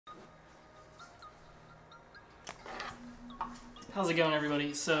How's it going,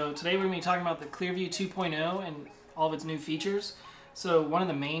 everybody? So today we're going to be talking about the Clearview 2.0 and all of its new features. So one of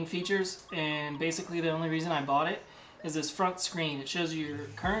the main features, and basically the only reason I bought it, is this front screen. It shows you your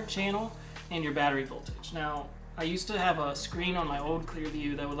current channel and your battery voltage. Now, I used to have a screen on my old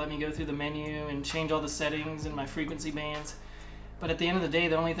Clearview that would let me go through the menu and change all the settings and my frequency bands. But at the end of the day,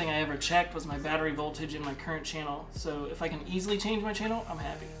 the only thing I ever checked was my battery voltage and my current channel. So if I can easily change my channel, I'm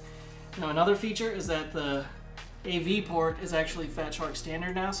happy. Now, another feature is that the AV port is actually Fat Shark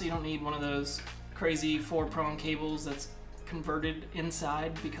standard now, so you don't need one of those crazy 4-prong cables that's converted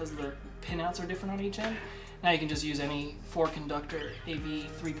inside because the pinouts are different on each end. Now you can just use any 4-conductor AV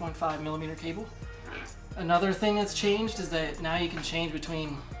 3.5mm cable. Another thing that's changed is that now you can change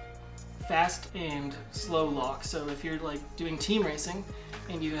between fast and slow lock. So if you're like doing team racing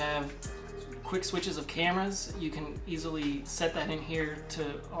and you have quick switches of cameras, you can easily set that in here to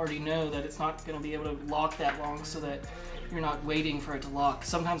already know that it's not going to be able to lock that long, so that you're not waiting for it to lock.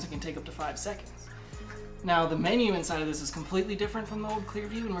 Sometimes it can take up to 5 seconds. Now the menu inside of this is completely different from the old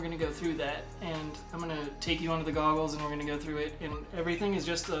Clearview, and we're going to go through that. And I'm going to take you under the goggles and we're going to go through it, and everything is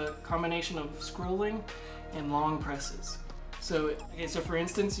just a combination of scrolling and long presses. So for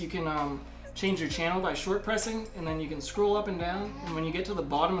instance, you can change your channel by short pressing, and then you can scroll up and down, and when you get to the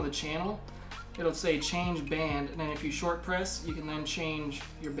bottom of the channel, it'll say change band, and then if you short press, you can then change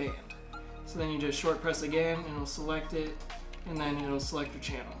your band. So then you just short press again, and it'll select it, and then it'll select your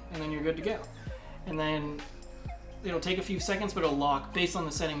channel, and then you're good to go. And then it'll take a few seconds, but it'll lock based on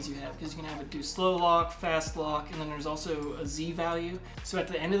the settings you have, because you can have it do slow lock, fast lock, and then there's also a Z value. So at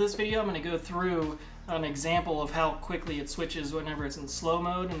the end of this video, I'm going to go through an example of how quickly it switches whenever it's in slow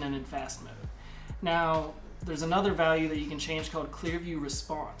mode and then in fast mode. Now, there's another value that you can change called Clearview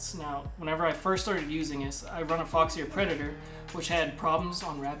Response. Now, whenever I first started using this, I run a Foxy or Predator, which had problems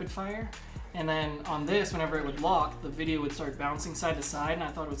on rapid fire. And then on this, whenever it would lock, the video would start bouncing side to side, and I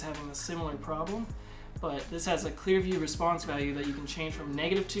thought it was having a similar problem. But this has a Clearview Response value that you can change from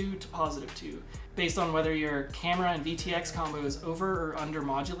 -2 to +2, based on whether your camera and VTX combo is over or under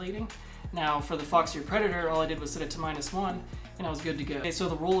modulating. Now, for the Foxy or Predator, all I did was set it to -1, and I was good to go. Okay, so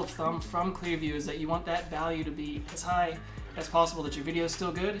the rule of thumb from Clearview is that you want that value to be as high as possible that your video is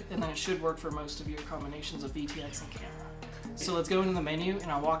still good, and then it should work for most of your combinations of VTX and camera. So let's go into the menu,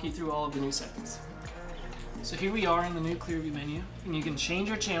 and I'll walk you through all of the new settings. So here we are in the new Clearview menu, and you can change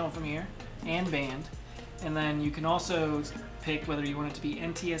your channel from here, and band, and then you can also pick whether you want it to be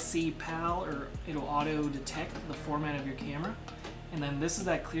NTSC, PAL, or it'll auto detect the format of your camera. And then this is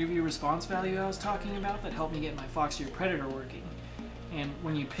that Clearview Response value I was talking about that helped me get my Foxy or Predator working. And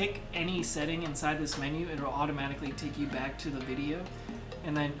when you pick any setting inside this menu, it'll automatically take you back to the video.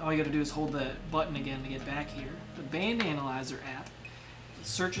 And then all you gotta do is hold the button again to get back here. The Band Analyzer app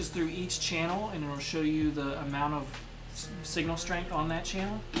searches through each channel, and it'll show you the amount of signal strength on that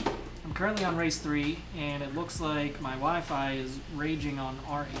channel. I'm currently on race 3, and it looks like my Wi-Fi is raging on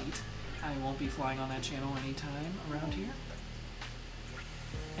R8. I won't be flying on that channel anytime around here.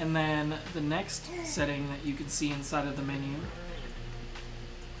 And then the next setting that you can see inside of the menu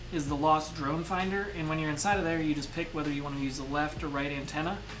is the Lost Drone Finder, and when you're inside of there, you just pick whether you want to use the left or right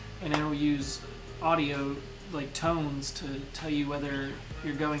antenna, and it'll use audio, like tones, to tell you whether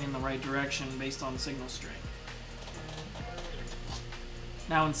you're going in the right direction based on signal strength.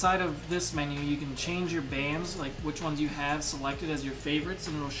 Now inside of this menu, you can change your bands, like which ones you have selected as your favorites,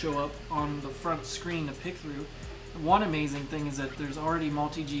 and it'll show up on the front screen to pick through. One amazing thing is that there's already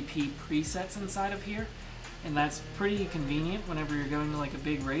Multigp Presets inside of here, and that's pretty convenient. Whenever you're going to like a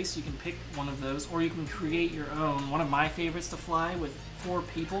big race, you can pick one of those, or you can create your own. One of my favorites to fly with 4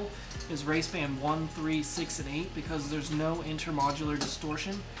 people is race band 1, 3, 6, and 8, because there's no intermodular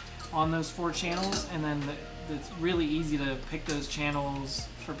distortion on those 4 channels, and then it's really easy to pick those channels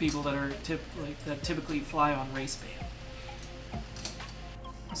for people that are typically fly on race band.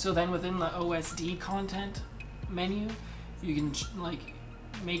 So then within the OSD content menu, you can like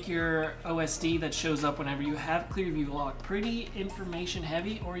make your OSD that shows up whenever you have Clearview locked pretty information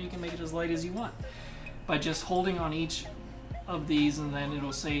heavy, or you can make it as light as you want by just holding on each of these, and then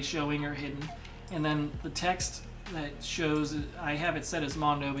it'll say showing or hidden. And then the text that shows, I have it set as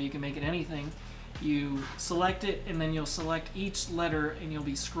Mondo, but you can make it anything. You select it, and then you'll select each letter, and you'll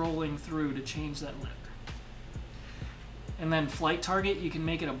be scrolling through to change that letter. And then flight target, you can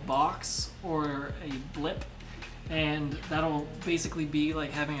make it a box or a blip, and that'll basically be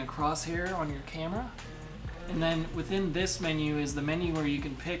like having a crosshair on your camera. And then within this menu is the menu where you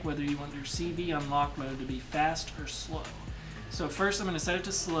can pick whether you want your CV unlock mode to be fast or slow. So first I'm going to set it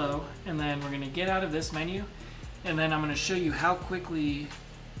to slow, and then we're going to get out of this menu, and then I'm going to show you how quickly,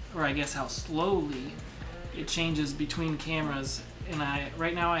 or I guess how slowly, it changes between cameras. And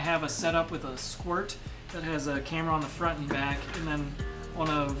right now I have a setup with a squirt that has a camera on the front and back, and then one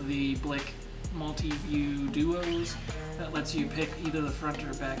of the Blick multi-view duos that lets you pick either the front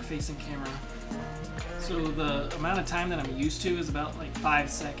or back facing camera. So the amount of time that I'm used to is about like 5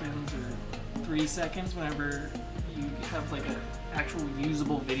 seconds or 3 seconds whenever you have like an actual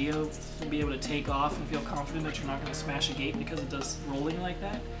usable video to be able to take off and feel confident that you're not going to smash a gate because it does rolling like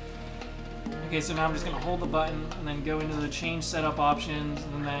that. Okay, so now I'm just going to hold the button and then go into the change setup options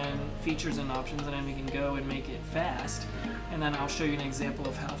and then features and options, and then we can go and make it fast. And then I'll show you an example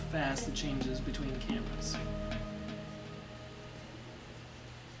of how fast it changes between cameras.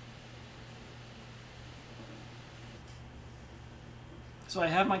 So I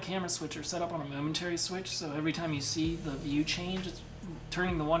have my camera switcher set up on a momentary switch, so every time you see the view change, it's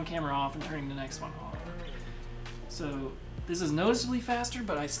turning the one camera off and turning the next one on. So this is noticeably faster,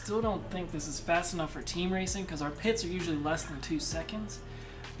 but I still don't think this is fast enough for team racing because our pits are usually less than 2 seconds.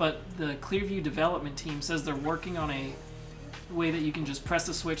 But the Clearview development team says they're working on a way that you can just press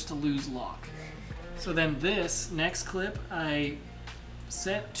the switch to lose lock. So then this next clip, I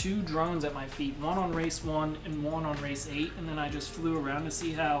set 2 drones at my feet, one on race 1 and one on race 8, and then I just flew around to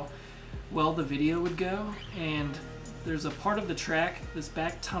see how well the video would go. And there's a part of the track, this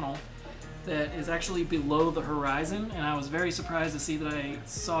back tunnel, that is actually below the horizon, and I was very surprised to see that I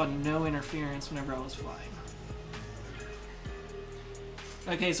saw no interference whenever I was flying.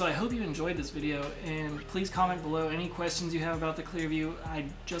 Okay, so I hope you enjoyed this video, and please comment below any questions you have about the Clearview. I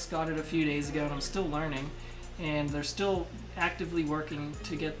just got it a few days ago and I'm still learning, and they're still actively working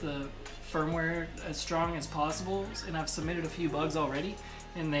to get the firmware as strong as possible, and I've submitted a few bugs already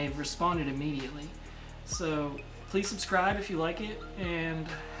and they've responded immediately. So please subscribe if you like it, and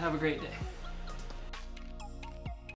have a great day.